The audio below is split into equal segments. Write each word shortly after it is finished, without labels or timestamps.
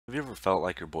Have you ever felt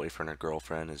like your boyfriend or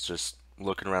girlfriend is just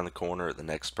looking around the corner at the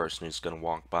next person who's going to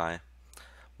walk by?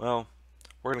 Well,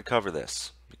 we're going to cover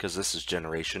this because this is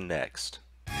Generation Next.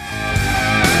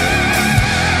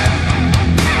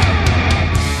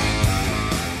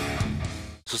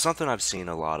 So something I've seen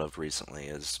a lot of recently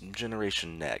is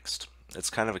Generation Next. It's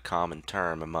kind of a common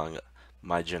term among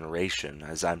my generation.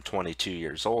 As I'm 22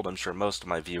 years old, I'm sure most of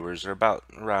my viewers are about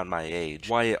around my age.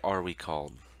 Why are we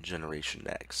called Generation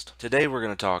Next? Today we're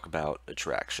going to talk about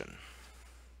attraction.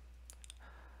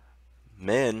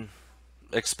 Men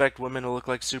expect women to look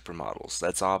like supermodels.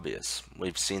 That's obvious.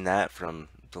 We've seen that from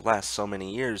the last so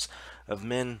many years of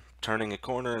men turning a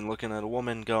corner and looking at a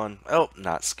woman going, oh,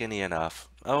 not skinny enough.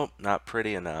 Oh, not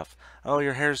pretty enough. Oh,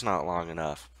 your hair's not long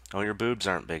enough. Oh, your boobs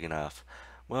aren't big enough.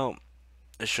 Well,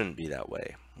 it shouldn't be that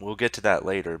way. We'll get to that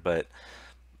later, but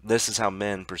this is how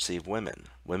men perceive women.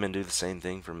 Women do the same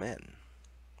thing for men.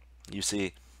 You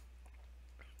see,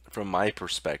 from my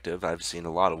perspective, I've seen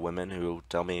a lot of women who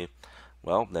tell me,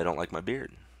 well, they don't like my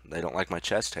beard. They don't like my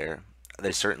chest hair.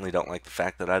 They certainly don't like the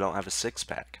fact that I don't have a six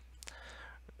pack.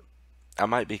 I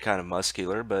might be kind of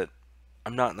muscular, but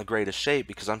I'm not in the greatest shape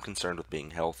because I'm concerned with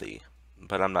being healthy.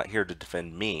 But I'm not here to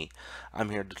defend me. I'm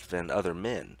here to defend other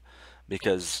men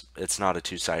because it's not a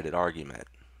two-sided argument.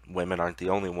 Women aren't the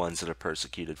only ones that are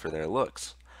persecuted for their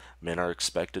looks. Men are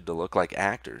expected to look like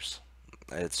actors.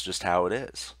 It's just how it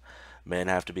is. Men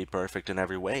have to be perfect in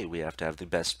every way. We have to have the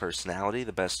best personality,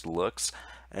 the best looks,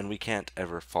 and we can't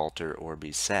ever falter or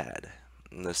be sad.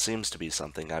 And this seems to be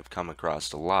something I've come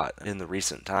across a lot in the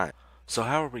recent time. So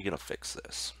how are we going to fix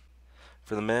this?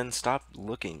 For the men, stop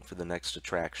looking for the next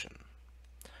attraction.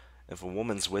 If a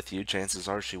woman's with you, chances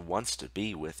are she wants to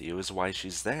be with you, is why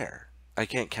she's there. I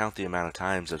can't count the amount of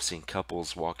times I've seen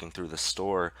couples walking through the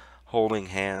store holding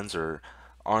hands or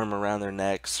arm around their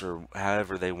necks or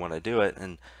however they want to do it,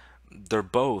 and they're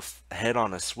both head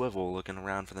on a swivel looking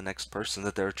around for the next person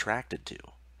that they're attracted to.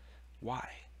 Why?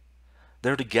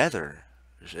 They're together.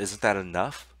 Isn't that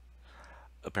enough?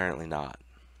 Apparently not.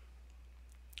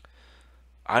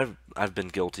 I've been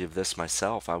guilty of this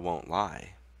myself, I won't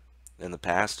lie. In the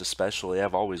past especially,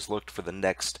 I've always looked for the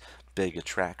next big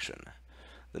attraction.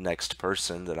 The next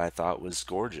person that I thought was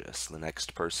gorgeous, the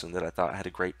next person that I thought had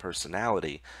a great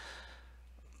personality.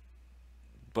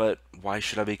 But why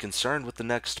should I be concerned with the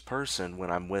next person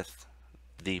when I'm with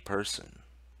the person?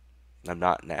 I'm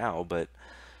not now, but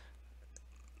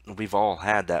we've all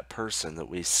had that person that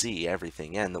we see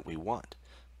everything in that we want.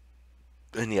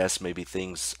 And yes, maybe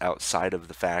things outside of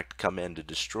the fact come in to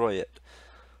destroy it,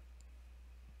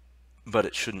 but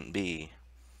it shouldn't be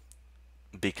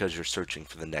because you're searching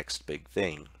for the next big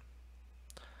thing.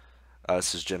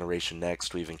 Us as Generation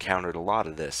Next, we've encountered a lot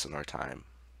of this in our time.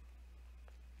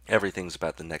 Everything's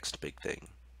about the next big thing.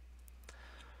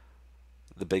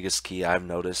 The biggest key I've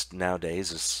noticed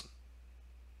nowadays is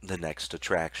the next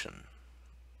attraction.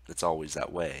 It's always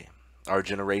that way. Our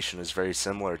generation is very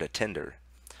similar to Tinder.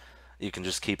 You can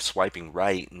just keep swiping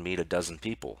right and meet a dozen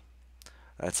people.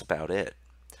 That's about it.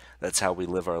 That's how we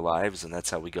live our lives, and that's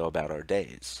how we go about our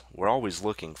days. We're always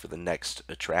looking for the next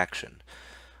attraction.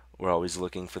 We're always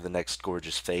looking for the next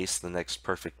gorgeous face, the next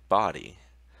perfect body.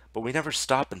 But we never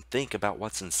stop and think about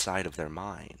what's inside of their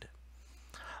mind.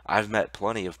 I've met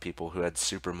plenty of people who had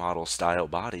supermodel style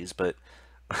bodies, but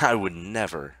I would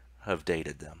never have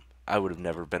dated them. I would have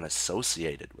never been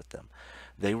associated with them.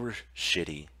 They were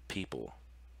shitty people.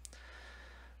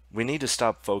 We need to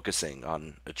stop focusing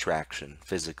on attraction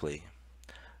physically.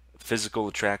 Physical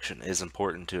attraction is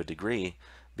important to a degree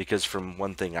because from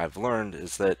one thing I've learned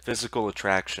is that physical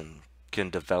attraction can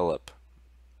develop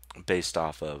based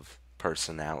off of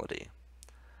personality.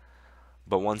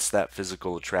 But once that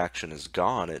physical attraction is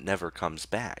gone, it never comes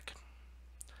back.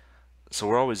 So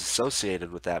we're always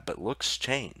associated with that, but looks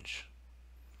change.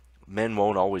 Men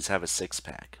won't always have a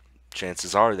six-pack.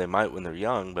 Chances are they might when they're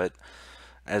young, but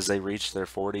as they reach their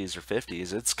 40s or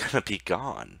 50s, it's going to be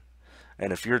gone.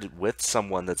 And if you're with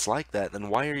someone that's like that, then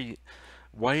why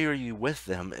are you with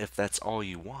them if that's all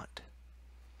you want?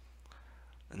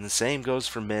 And the same goes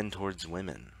for men towards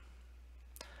women.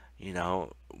 You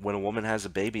know, when a woman has a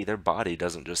baby, their body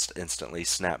doesn't just instantly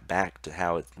snap back to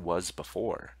how it was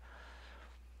before.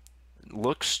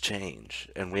 Looks change,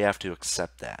 and we have to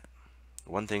accept that.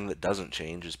 One thing that doesn't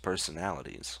change is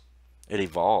personalities. It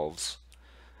evolves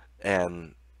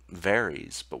and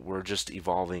varies, but we're just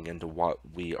evolving into what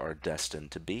we are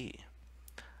destined to be.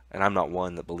 And I'm not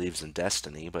one that believes in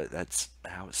destiny, but that's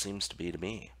how it seems to be to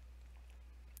me.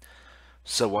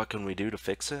 So what can we do to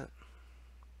fix it?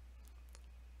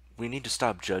 We need to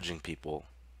stop judging people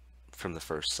from the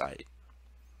first sight.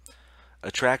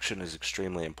 Attraction is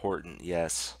extremely important,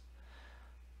 yes,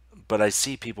 But I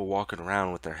see people walking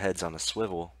around with their heads on a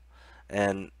swivel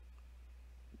and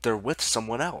they're with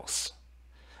someone else.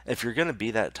 If you're going to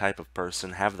be that type of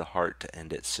person, have the heart to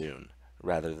end it soon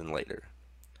rather than later.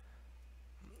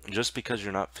 Just because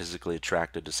you're not physically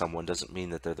attracted to someone doesn't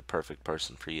mean that they're the perfect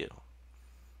person for you.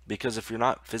 Because if you're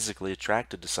not physically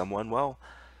attracted to someone, well,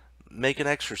 make an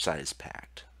exercise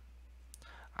pact.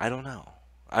 I don't know.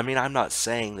 I mean, I'm not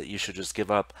saying that you should just give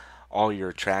up all your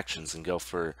attractions and go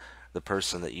for the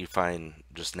person that you find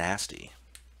just nasty.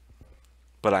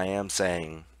 But I am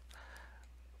saying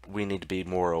we need to be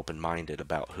more open-minded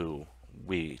about who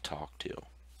we talk to.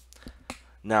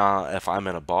 Now, if I'm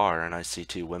in a bar and I see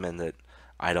two women that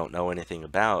I don't know anything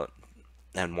about,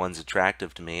 and one's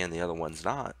attractive to me and the other one's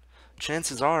not,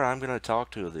 chances are I'm going to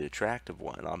talk to the attractive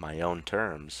one on my own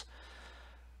terms.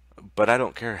 But I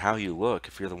don't care how you look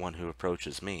if you're the one who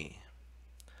approaches me.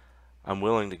 I'm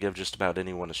willing to give just about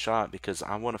anyone a shot because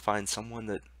I want to find someone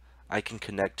that I can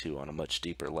connect to on a much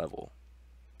deeper level.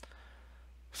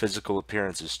 Physical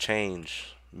appearances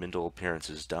change, mental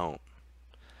appearances don't.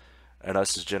 And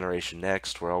us as Generation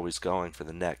Next, we're always going for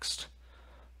the next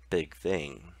big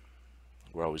thing.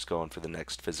 We're always going for the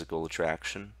next physical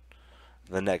attraction,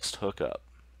 the next hookup.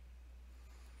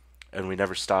 And we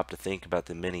never stop to think about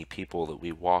the many people that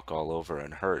we walk all over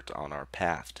and hurt on our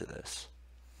path to this.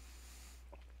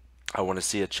 I want to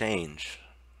see a change.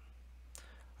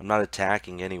 I'm not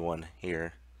attacking anyone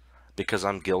here because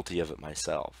I'm guilty of it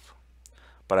myself.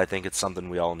 But I think it's something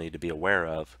we all need to be aware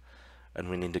of, and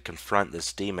we need to confront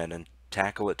this demon and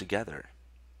tackle it together.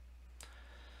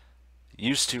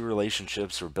 Used to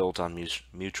relationships were built on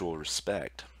mutual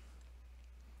respect.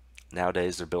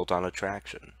 Nowadays they're built on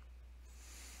attraction.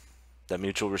 That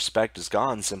mutual respect is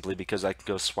gone simply because I can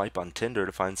go swipe on Tinder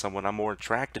to find someone I'm more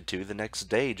attracted to the next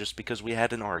day just because we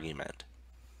had an argument.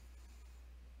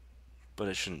 But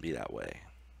it shouldn't be that way.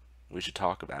 We should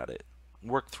talk about it,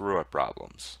 work through our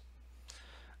problems,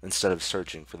 instead of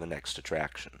searching for the next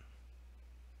attraction.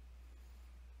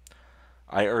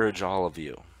 I urge all of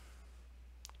you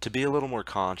to be a little more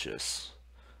conscious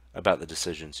about the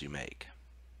decisions you make.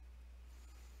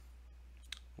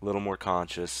 A little more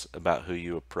conscious about who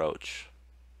you approach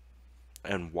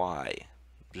and why,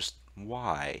 just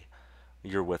why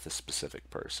you're with a specific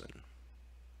person.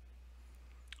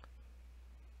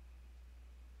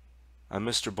 I'm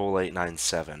Mr. Bull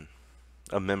 897,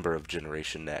 a member of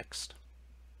Generation Next,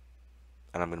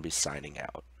 and I'm going to be signing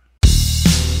out.